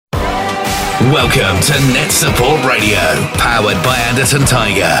Welcome to Net Support Radio, powered by Anderton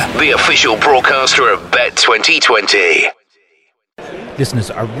Tiger, the official broadcaster of Bet 2020.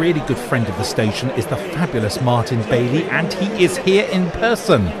 Listeners, a really good friend of the station is the fabulous Martin Bailey, and he is here in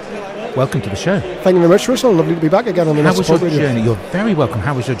person. Welcome to the show. Thank you very much, Russell. Lovely to be back again on the Net Support Radio. How was your journey? You're very welcome.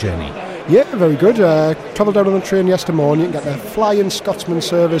 How was your journey? Yeah, very good. Travelled down on the train yesterday morning. You can get the Flying Scotsman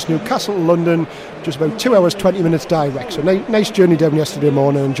service, Newcastle to London, just about 2 hours, 20 minutes direct. So nice journey down yesterday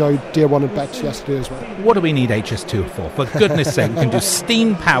morning. Enjoyed day one of Bet yesterday as well. What do we need HS2 for? For goodness sake, we can do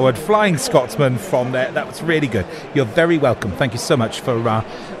steam-powered Flying Scotsman from there. That was really good. You're very welcome. Thank you so much for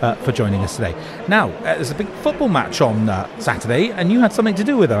joining us today. Now, there's a big football match on Saturday, and you had something to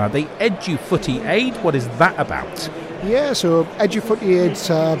do with it. The Edu-Footy Aid, what is that about? Yeah, so Edu-Footy Aid's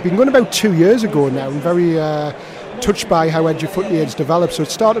been going about 2 years ago now. I'm very touched by how Edu-Footy Aid's developed. So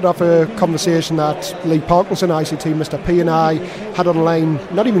it started off a conversation that Lee Parkinson, ICT, Mr. P and I had online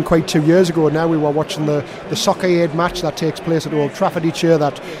not even quite 2 years ago. Now we were watching the Soccer Aid match that takes place at Old Trafford each year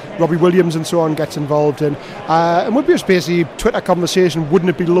that Robbie Williams and so on gets involved in. And we'd just basically Twitter conversation, wouldn't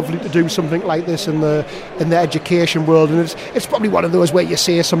it be lovely to do something like this in the education world? And it's probably one of those where you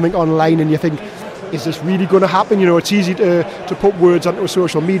say something online and you think, is this really going to happen? You know, it's easy to put words onto a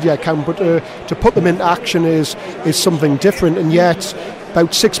social media account, but to put them into action is something different. And yet,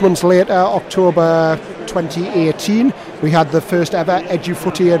 about 6 months later, October 2018, we had the first ever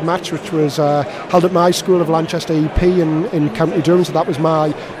Edu-Footy Aid match, which was held at my school of Lanchester EP in County Durham. So that was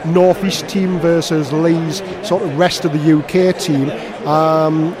my North East team versus Lee's sort of rest of the UK team.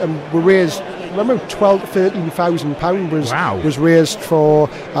 And we raised around 12,000 to 13,000 pounds was raised from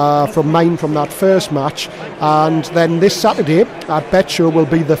mine from that first match. And then this Saturday at Bet Show will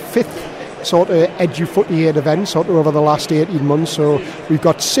be the fifth sort of Edu-Footy Aid event sort of over the last 18 months. So we've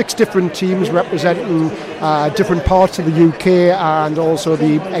got 6 different teams representing different parts of the UK, and also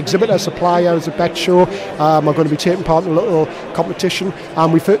the exhibitor suppliers at Bet Show are going to be taking part in a little competition.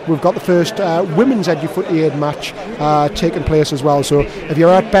 And we've got the first women's Edu-Footy Aid match taking place as well. So if you're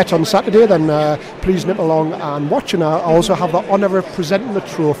at Bet on Saturday, then please nip along and watch. And I also have the honour of presenting the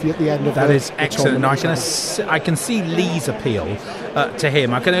trophy at the end of that. That is excellent. Now, I can see Lee's appeal to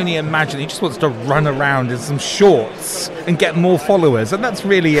him. I can only imagine he just wants to run around in some shorts and get more followers, and that's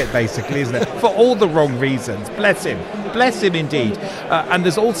really it, basically, isn't it? For all the wrong reasons. Bless him indeed. And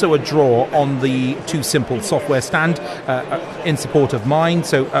there's also a draw on the Too Simple software stand in support of mine.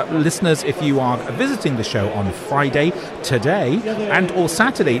 So listeners, if you are visiting the show on Friday today and or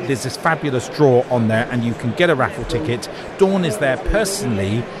Saturday, there's this fabulous draw on there, and you can get a raffle ticket. Dawn is there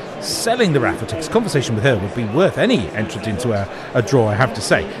personally selling the raffle tickets. Conversation with her would be worth any entrant into a draw, I have to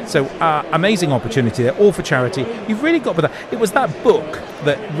say. So amazing opportunity there, all for charity. You've really got with that. It was that book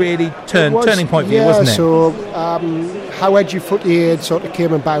that really turning point for you, wasn't it? So how Edu-Footy Aid sort of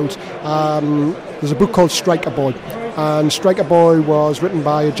came about, there's a book called Striker Boy, and Striker Boy was written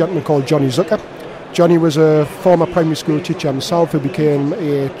by a gentleman called Johnny Zucker. Johnny was a former primary school teacher himself who became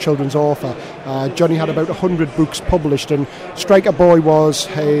a children's author. Johnny had about 100 books published, and Striker Boy was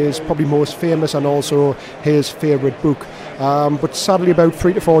his probably most famous and also his favourite book. But sadly, about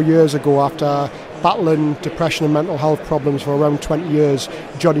 3 to 4 years ago, after battling depression and mental health problems for around 20 years,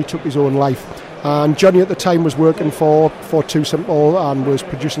 Johnny took his own life. And Johnny at the time was working for Too Simple and was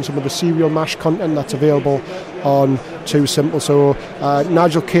producing some of the Serial Mash content that's available on Too Simple. So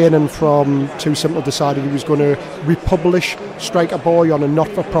Nigel Kanan from Too Simple decided he was going to republish Striker Boy on a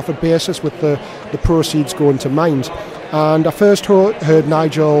not-for-profit basis, with the proceeds going to Mind. And I first heard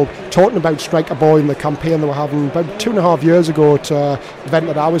Nigel talking about Striker Boy in the campaign they were having about 2.5 years ago at an event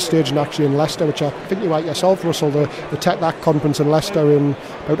that I was staging actually in Leicester, which I think you might yourself, Russell, the Tech That conference in Leicester in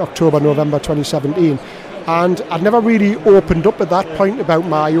about October, November 2017. And I'd never really opened up at that point about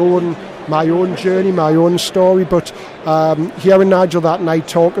my own journey, my own story, but hearing Nigel that night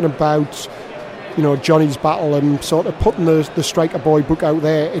talking about, you know, Johnny's battle and sort of putting the Striker Boy book out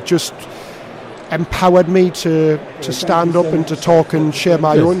there, it just empowered me to stand up and to talk and share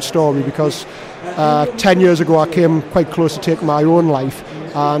my own story, because 10 years ago I came quite close to taking my own life,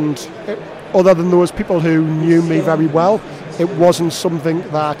 and other than those people who knew me very well, it wasn't something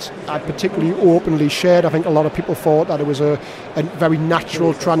that I particularly openly shared. I think a lot of people thought that it was a very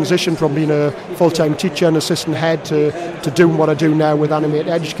natural transition from being a full-time teacher and assistant head to doing what I do now with Animate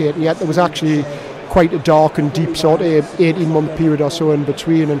Educate, and yet there was actually quite a dark and deep sort of 18-month period or so in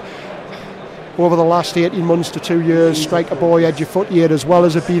between. And over the last 18 months to 2 years, Strike a Boy, Edge Your Foot Aid, as well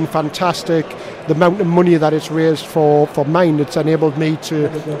as it being fantastic, the amount of money that it's raised for Mind, it's enabled me to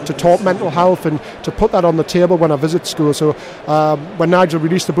talk mental health and to put that on the table when I visit school. So when Nigel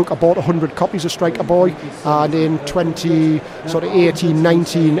released the book, I bought 100 copies of Strike a Boy, and in 2018,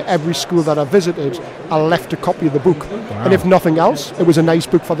 19, every school that I visited, I left a copy of the book. Wow. And if nothing else, it was a nice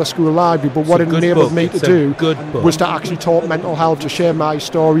book for the school library, but what it enabled me to do was to actually talk mental health, to share my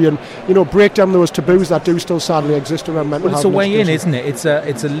story and, you know, break down those taboos that do still sadly exist around mental health. It's a way in, isn't it? It's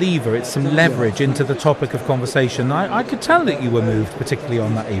a lever, it's some leverage into the topic of conversation. I could tell that you were moved, particularly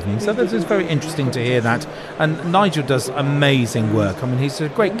on that evening, so this is very interesting to hear that. And Nigel does amazing work. I mean, he's a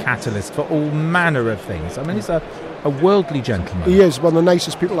great catalyst for all manner of things. I mean, he's a worldly gentleman. He is one of the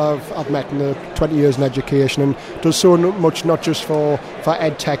nicest people I've met in the 20 years in education, and does so much, not just for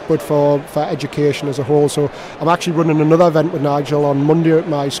ed tech, but for education as a whole. So I'm actually running another event with Nigel on Monday at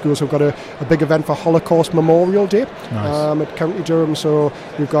my school. So we've got a big event for Holocaust Memorial Day. Nice. At County Durham. So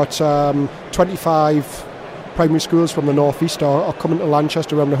we've got 25 primary schools from the northeast are coming to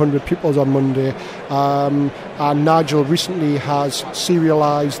Lanchester, around 100 pupils on Monday. And Nigel recently has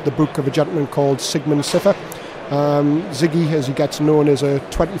serialised the book of a gentleman called Sigmund Siffer. Ziggy, as he gets known, is a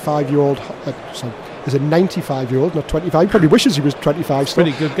 25-year-old, is a 95-year-old, not 25. He probably wishes he was 25 still.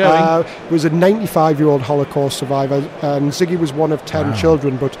 Pretty good going. Was a 95-year-old Holocaust survivor, and Ziggy was one of 10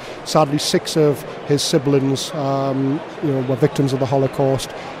 children, but sadly 6 of his siblings were victims of the Holocaust.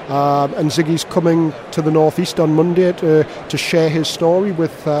 And Ziggy's coming to the northeast on Monday to share his story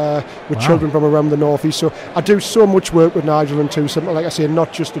with children from around the northeast. So I do so much work with Nigel and Too Simple, like I say,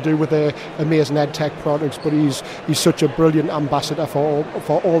 not just to do with the amazing ed tech products, but he's such a brilliant ambassador for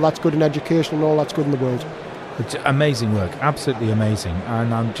all that's good in education and all that's good in the world. It's amazing work, absolutely amazing,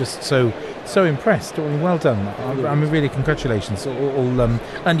 and I'm just so impressed. Well done. I mean, really, congratulations.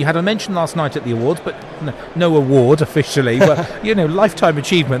 And you had a mention last night at the awards, but no award officially. But lifetime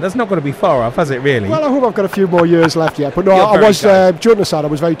achievement. That's not going to be far off, has it? Really? Well, I hope I've got a few more years left yet. But no, I was during the side. I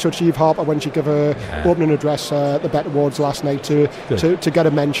was very touched. Eve Harper, when she gave her opening address at the BET Awards last night, to get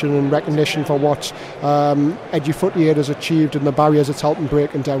a mention and recognition for what Edge Your Foot Aid has achieved and the barriers it's helping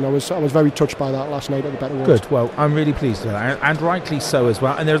breaking down. I was very touched by that last night at the BET Awards. Good. Well, I'm really pleased with that, and rightly so as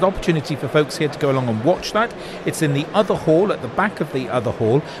well. And there's an opportunity for folks here to go along and watch that. It's in the other hall, at the back of the other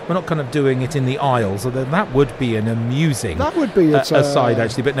hall. We're not kind of doing it in the aisles, although that would be an amusing aside,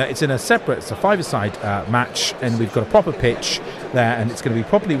 actually. But no, it's in it's a 5-a-side match, and we've got a proper pitch there, and it's going to be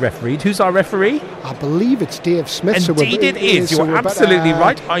properly refereed. Who's our referee? I believe it's Dave Smith. Indeed it is. You're absolutely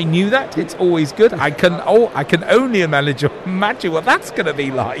right. I knew that. It's always good. I can only imagine what that's going to be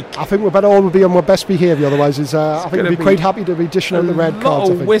like. I think we better all be on our best behaviour, otherwise I think we'll be quite happy to be dishing out the red cards.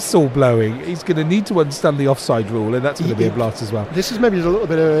 A lot of whistle blowing. He's going to need to understand the offside rule, and that's going to be a blast as well. This is maybe a little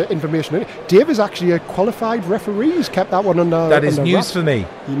bit of information. Dave is actually a qualified referee. He's kept that one under. That is news for me.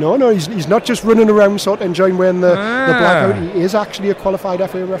 No, he's not just running around sort of enjoying wearing the blackout. He is actually a qualified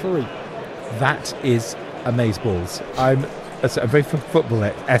FA referee. That is amazeballs. I'm very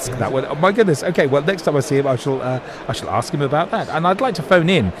football-esque, that one. Oh my goodness. Okay, well, next time I see him, I shall ask him about that. And I'd like to phone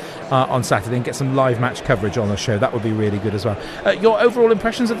in on Saturday and get some live match coverage on the show. That would be really good as well. Your overall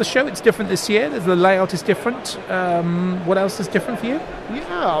impressions of the show? It's different this year. The layout is different. What else is different for you?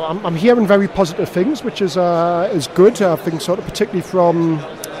 Yeah, I'm hearing very positive things, which is good. I think sort of particularly from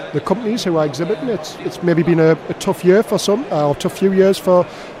the companies who are exhibiting. It's maybe been a tough year for some, or tough few years for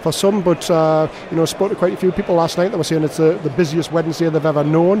some, but I spoke to quite a few people last night that were saying it's the busiest Wednesday they've ever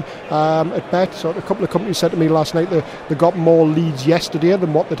known at BET. So a couple of companies said to me last night that they got more leads yesterday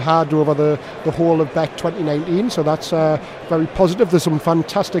than what they'd had over the whole of BET 2019, so that's very positive. There's some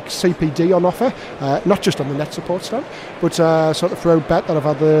fantastic CPD on offer, not just on the net support stand, but sort of throughout BET that I've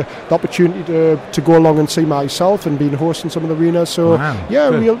had the opportunity to go along and see myself and been hosting some of the arenas. So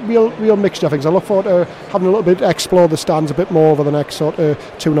real mixture of things. I look forward to having a little bit, explore the stands a bit more over the next sort of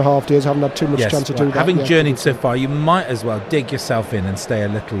 2.5 days. I haven't had too much chance to do that. Having journeyed so far, you might as well dig yourself in and stay a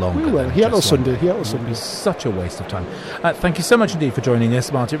little longer. We will. Here till Sunday. It would be such a waste of time. Thank you so much indeed for joining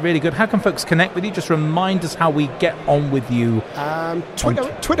us, Martin. Really good. How can folks connect with you? Just remind us how we get on with you.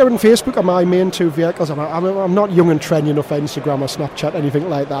 Twitter and Facebook are my main two vehicles. I'm not young and trendy enough for Instagram or Snapchat, anything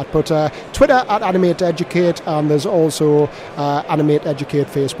like that. But Twitter at Animate Educate, and there's also Animate Educate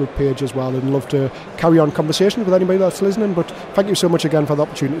Facebook page as well. And love to carry on conversations with anybody that's listening. But thank you so much again for the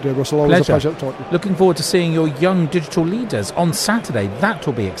opportunity, Russell. Always a pleasure to talk to you. Looking forward to seeing your young digital leaders on Saturday. That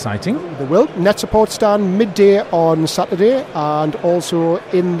will be exciting. They will. Net support stand midday on Saturday, and also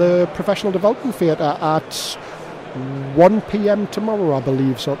in the Professional Development Theatre at 1 p.m. tomorrow, I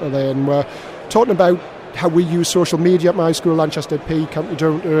believe, sort of there. And we're talking about how we use social media at my school, Lanchester P, County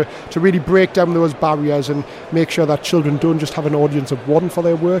Durham, to really break down those barriers and make sure that children don't just have an audience of one for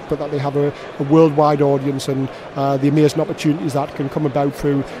their work, but that they have a worldwide audience, and the amazing opportunities that can come about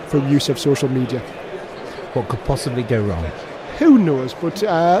through use of social media. What could possibly go wrong? Who knows, but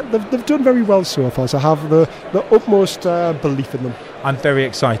they've done very well so far, so I have the utmost belief in them. I'm very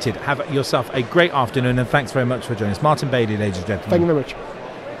excited. Have yourself a great afternoon, and thanks very much for joining us. Martin Bailey, ladies and gentlemen. Thank you very much.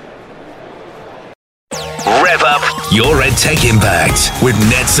 Rev up your EdTech impact with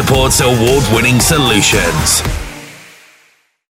NetSupport's award-winning solutions.